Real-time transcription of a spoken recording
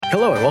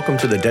Hello and welcome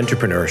to the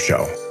Dentrepreneur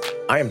Show.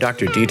 I am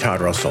Dr. D.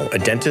 Todd Russell, a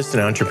dentist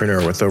and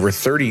entrepreneur with over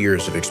 30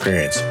 years of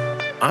experience.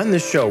 On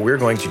this show, we're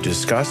going to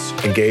discuss,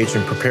 engage,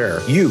 and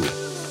prepare you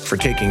for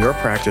taking your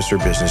practice or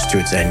business to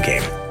its end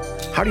game.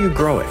 How do you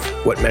grow it?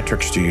 What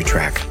metrics do you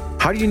track?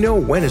 How do you know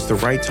when is the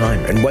right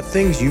time and what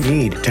things you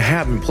need to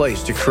have in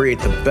place to create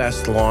the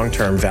best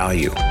long-term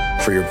value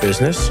for your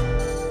business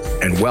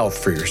and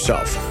wealth for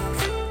yourself?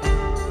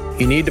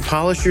 You need to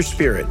polish your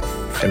spirit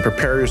and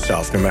prepare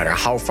yourself no matter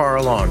how far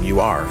along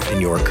you are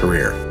in your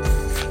career.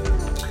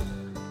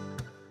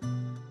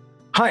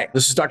 Hi,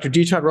 this is Dr.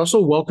 D. Todd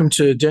Russell. Welcome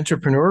to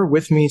Dentrepreneur.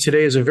 With me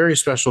today is a very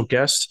special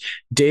guest,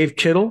 Dave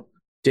Kittle.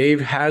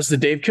 Dave has the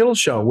Dave Kittle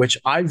Show, which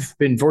I've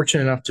been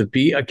fortunate enough to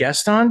be a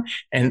guest on.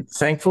 And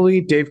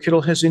thankfully, Dave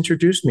Kittle has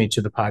introduced me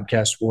to the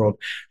podcast world.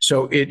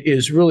 So it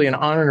is really an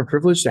honor and a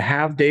privilege to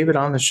have David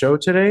on the show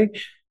today.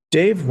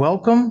 Dave,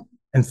 welcome,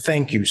 and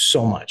thank you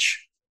so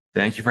much.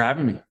 Thank you for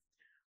having me.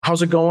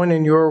 How's it going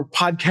in your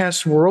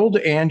podcast world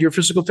and your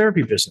physical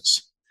therapy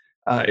business?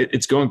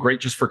 It's going great.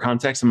 Just for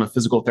context, I'm a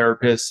physical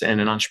therapist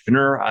and an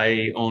entrepreneur.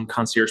 I own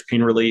Concierge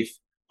Pain Relief,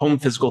 home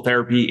physical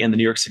therapy in the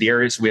New York City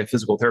area. So we have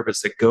physical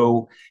therapists that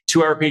go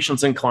to our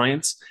patients and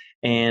clients,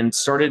 and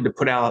started to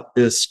put out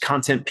this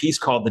content piece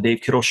called The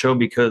Dave Kittle Show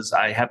because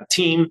I have a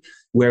team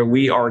where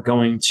we are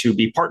going to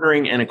be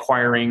partnering and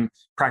acquiring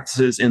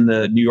practices in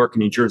the New York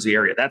and New Jersey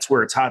area. That's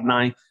where Todd and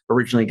I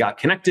originally got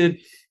connected,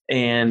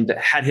 and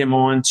had him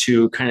on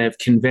to kind of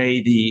convey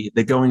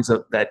the goings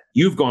of that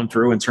you've gone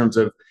through in terms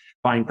of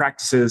buying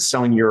practices,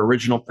 selling your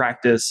original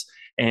practice.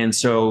 And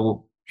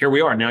so here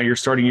we are. Now you're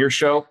starting your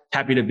show.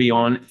 Happy to be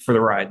on for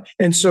the ride.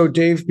 And so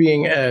Dave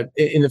being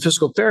in the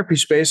physical therapy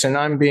space and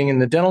I'm being in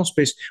the dental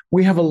space,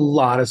 we have a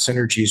lot of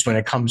synergies when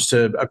it comes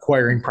to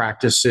acquiring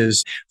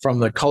practices, from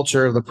the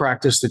culture of the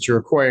practice that you're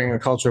acquiring, the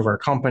culture of our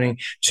company,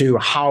 to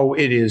how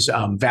it is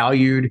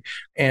valued.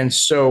 And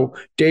so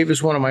Dave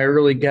is one of my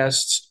early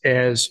guests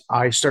as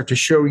I start to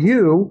show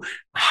you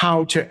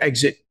how to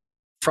exit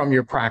from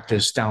your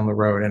practice down the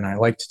road. And I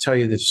like to tell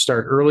you to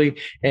start early.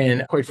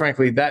 And quite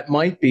frankly, that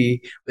might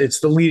be, it's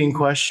the leading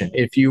question.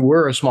 If you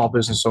were a small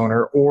business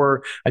owner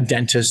or a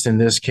dentist in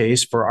this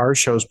case, for our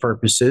show's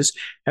purposes,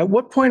 at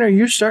what point are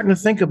you starting to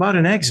think about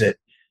an exit?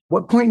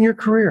 What point in your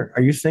career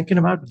are you thinking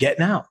about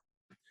getting out?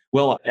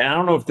 Well, I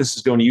don't know if this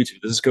is going to YouTube.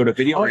 Does this go to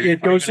video? Oh,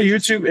 it goes to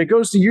YouTube. It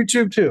goes to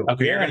YouTube too.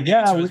 Okay.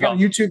 Yeah, we've got a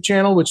YouTube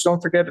channel, which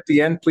don't forget at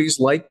the end, please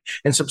like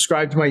and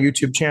subscribe to my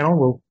YouTube channel.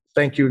 We'll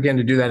thank you again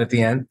to do that at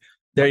the end.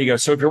 There you go.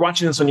 So if you're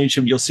watching this on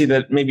YouTube, you'll see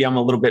that maybe I'm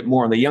a little bit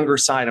more on the younger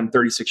side. I'm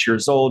 36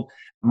 years old.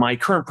 My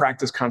current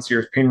practice,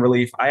 Concierge Pain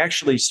Relief, I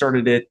actually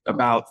started it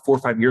about 4 or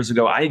 5 years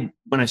ago.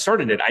 When I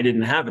started it, I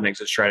didn't have an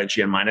exit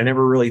strategy in mind. I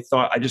never really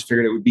thought, I just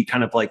figured it would be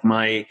kind of like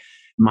my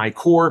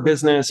core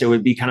business. It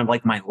would be kind of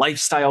like my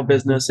lifestyle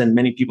business. And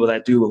many people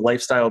that do a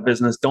lifestyle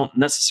business don't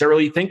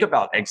necessarily think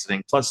about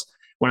exiting. Plus,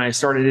 when I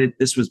started it,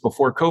 this was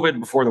before COVID,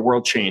 before the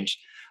world changed.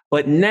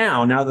 But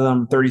now that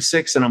I'm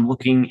 36 and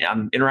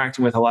I'm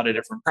interacting with a lot of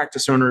different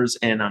practice owners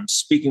and I'm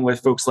speaking with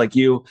folks like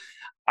you,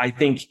 I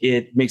think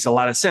it makes a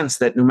lot of sense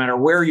that no matter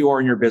where you are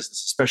in your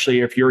business,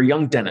 especially if you're a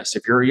young dentist,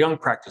 if you're a young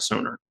practice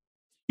owner,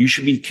 you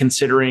should be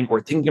considering or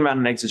thinking about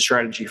an exit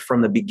strategy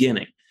from the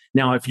beginning.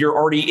 Now, if you're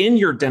already in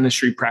your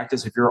dentistry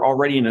practice, if you're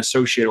already an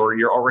associate or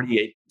you're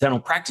already a dental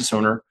practice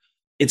owner,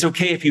 it's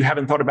okay if you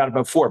haven't thought about it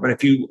before. But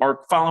if you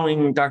are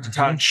following Dr.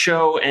 Todd's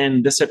show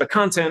and this type of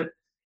content,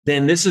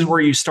 then this is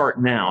where you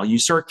start now. You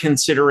start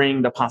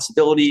considering the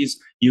possibilities.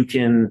 You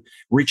can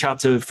reach out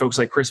to folks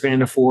like Chris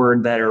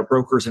Vandeford that are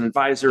brokers and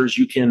advisors.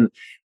 You can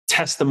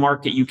test the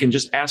market. You can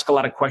just ask a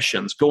lot of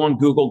questions. Go on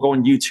Google, go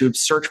on YouTube,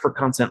 search for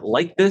content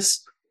like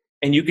this,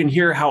 and you can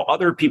hear how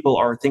other people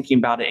are thinking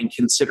about it and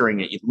considering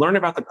it. You learn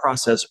about the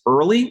process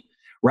early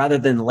rather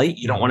than late.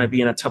 You don't want to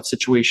be in a tough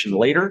situation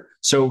later.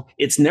 So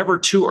it's never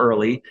too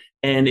early.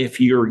 And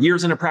if you're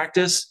years into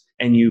practice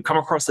and you come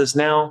across this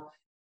now,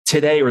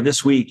 today or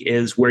this week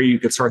is where you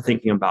could start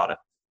thinking about it.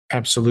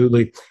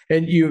 Absolutely.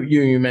 And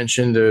you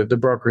mentioned the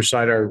broker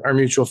side, our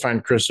mutual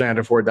friend, Chris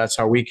Vandeford. That's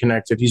how we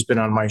connected. He's been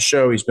on my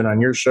show. He's been on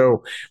your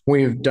show.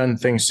 We've done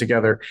things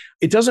together.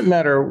 It doesn't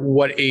matter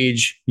what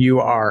age you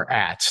are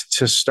at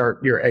to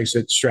start your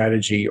exit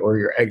strategy or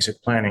your exit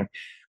planning.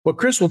 What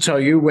Chris will tell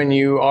you, when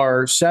you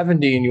are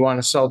 70 and you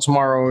want to sell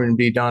tomorrow and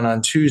be done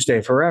on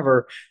Tuesday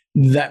forever,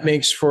 that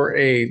makes for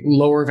a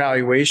lower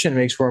valuation,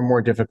 makes for a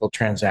more difficult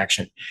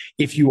transaction.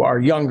 If you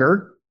are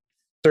younger,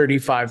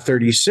 35,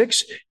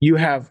 36, you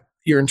have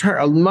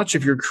much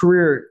of your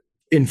career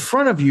in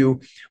front of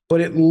you, but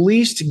at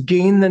least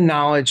gain the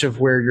knowledge of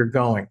where you're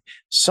going.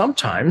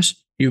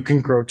 Sometimes you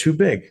can grow too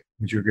big.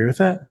 Would you agree with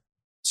that?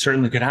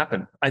 Certainly could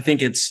happen. I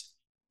think it's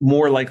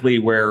more likely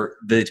where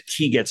the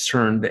key gets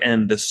turned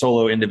and the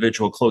solo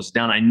individual closes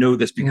down. I know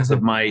this because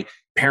of my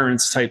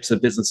parents' types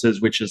of businesses,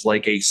 which is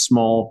like a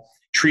small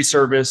tree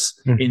service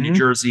in New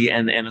Jersey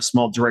and a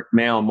small direct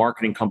mail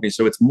marketing company.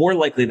 So it's more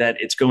likely that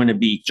it's going to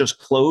be just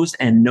closed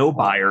and no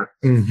buyer.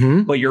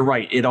 But you're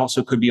right. It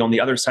also could be on the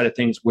other side of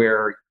things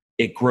where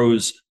it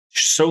grows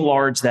so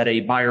large that a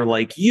buyer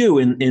like you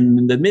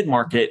in the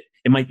mid-market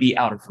it might be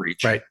out of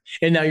reach. Right.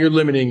 And now you're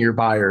limiting your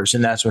buyers,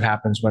 and that's what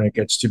happens when it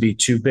gets to be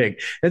too big.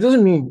 That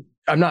doesn't mean,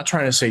 I'm not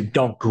trying to say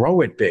don't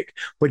grow it big,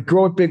 but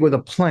grow it big with a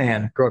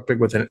plan, grow it big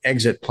with an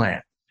exit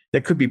plan.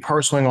 That could be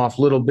parceling off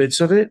little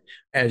bits of it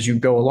as you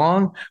go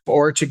along,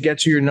 or to get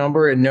to your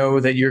number and know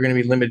that you're going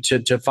to be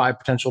limited to 5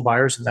 potential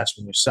buyers, and that's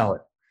when you sell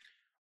it.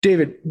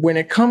 David, when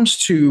it comes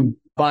to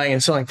buying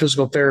and selling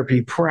physical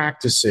therapy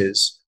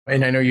practices,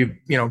 and I know you've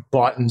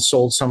bought and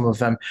sold some of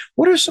them,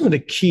 what are some of the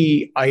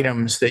key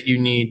items that you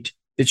need,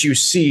 that you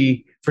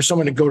see for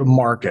someone to go to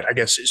market, I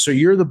guess? So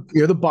you're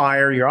the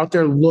buyer, you're out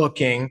there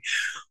looking.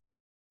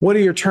 What are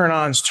your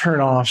turn-ons,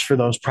 turn-offs for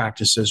those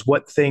practices?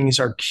 What things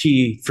are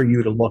key for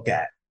you to look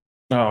at?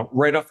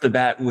 Right off the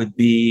bat would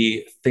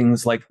be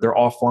things like their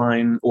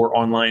offline or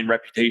online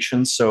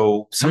reputation.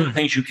 So some of the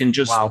things you can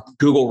just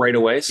Google right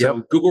away.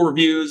 So Google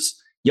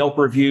reviews, Yelp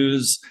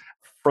reviews.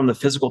 From the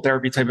physical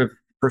therapy type of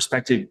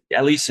perspective,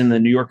 at least in the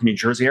New York and New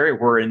Jersey area,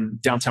 we're in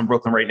downtown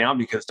Brooklyn right now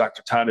because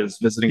Dr. Todd is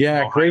visiting.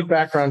 Yeah, great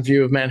background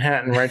view of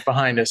Manhattan right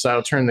behind us.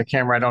 I'll turn the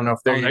camera. I don't know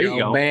if there you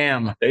go.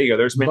 Bam. There you go.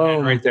 There's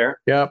Manhattan right there.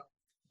 Yep.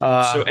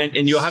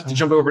 And you'll have to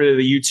jump over to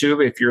the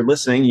YouTube. If you're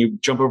listening, you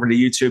jump over to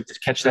YouTube to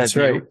catch that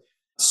view. Right.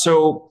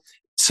 So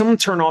some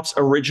turnoffs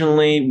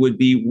originally would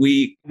be,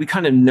 we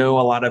kind of know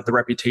a lot of the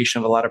reputation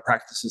of a lot of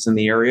practices in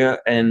the area.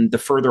 And the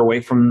further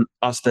away from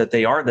us that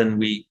they are, then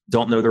we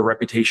don't know their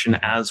reputation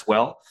as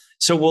well.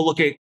 So we'll look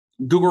at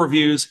Google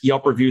reviews,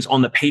 Yelp reviews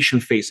on the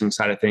patient-facing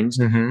side of things.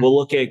 We'll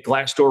look at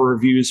Glassdoor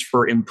reviews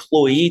for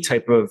employee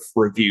type of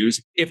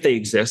reviews, if they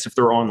exist, if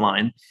they're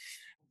online.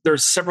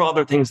 There's several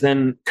other things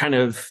then, kind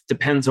of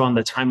depends on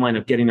the timeline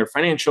of getting their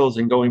financials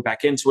and going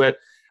back into it.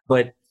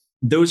 But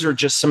those are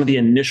just some of the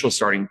initial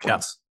starting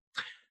points.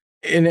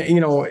 And,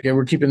 again,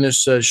 we're keeping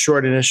this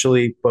short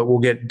initially, but we'll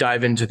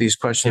dive into these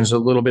questions a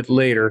little bit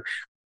later.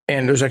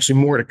 And there's actually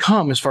more to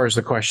come as far as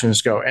the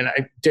questions go. And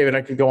David,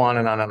 I could go on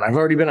and on and on. I've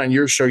already been on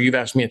your show. You've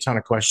asked me a ton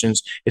of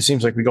questions. It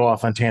seems like we go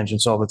off on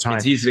tangents all the time.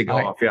 It's easy to go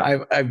off.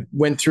 Yeah. I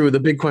went through the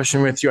big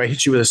question with you. I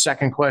hit you with a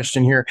second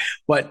question here,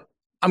 but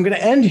I'm going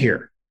to end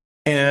here.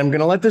 And I'm going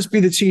to let this be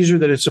the teaser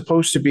that it's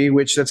supposed to be,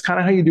 which that's kind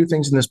of how you do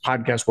things in this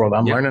podcast world.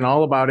 I'm learning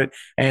all about it.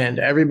 And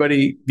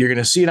everybody, you're going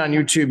to see it on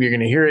YouTube. You're going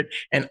to hear it.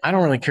 And I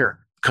don't really care,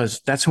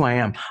 because that's who I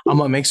am. I'm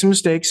going to make some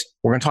mistakes.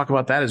 We're going to talk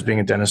about that as being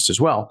a dentist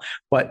as well.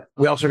 But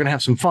we also are going to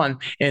have some fun.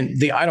 And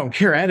the I don't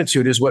care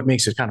attitude is what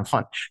makes it kind of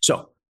fun.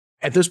 So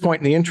at this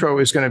point, the intro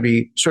is going to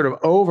be sort of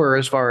over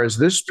as far as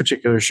this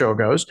particular show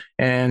goes,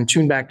 and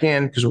tune back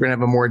in because we're going to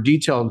have a more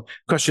detailed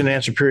question and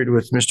answer period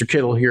with Mr.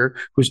 Kittle here,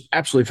 who's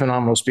absolutely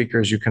phenomenal speaker,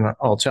 as you can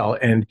all tell.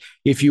 And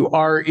if you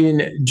are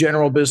in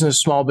general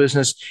business, small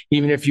business,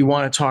 even if you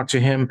want to talk to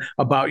him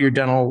about your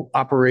dental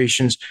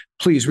operations,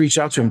 please reach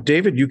out to him.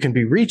 David, you can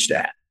be reached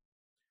at.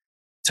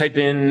 Type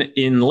in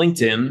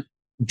LinkedIn,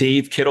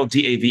 Dave Kittle,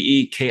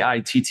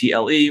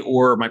 DAVE,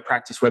 or my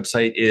practice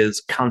website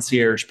is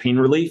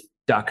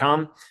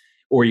conciergepainrelief.com,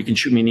 or you can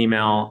shoot me an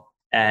email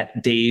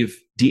at Dave,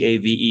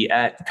 DAVE,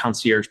 at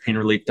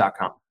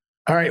conciergepainrelief.com.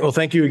 All right. Well,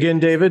 thank you again,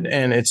 David.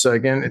 And it's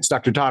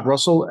Dr. Todd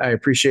Russell. I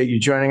appreciate you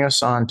joining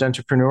us on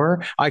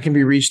Dentrepreneur. I can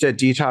be reached at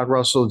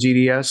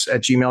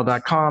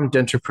dtoddrussellDDS@gmail.com,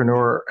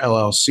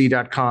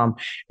 dentrepreneur.llc.com,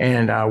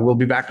 and we'll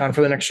be back on for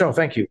the next show.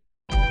 Thank you.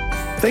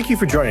 Thank you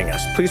for joining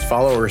us. Please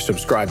follow or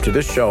subscribe to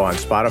this show on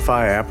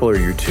Spotify, Apple, or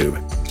YouTube.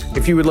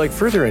 If you would like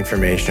further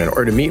information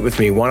or to meet with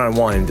me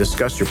one-on-one and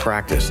discuss your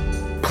practice,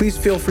 please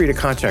feel free to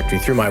contact me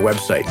through my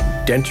website,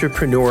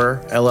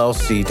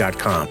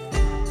 dentrepreneur.llc.com.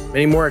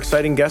 Many more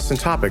exciting guests and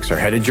topics are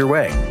headed your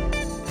way.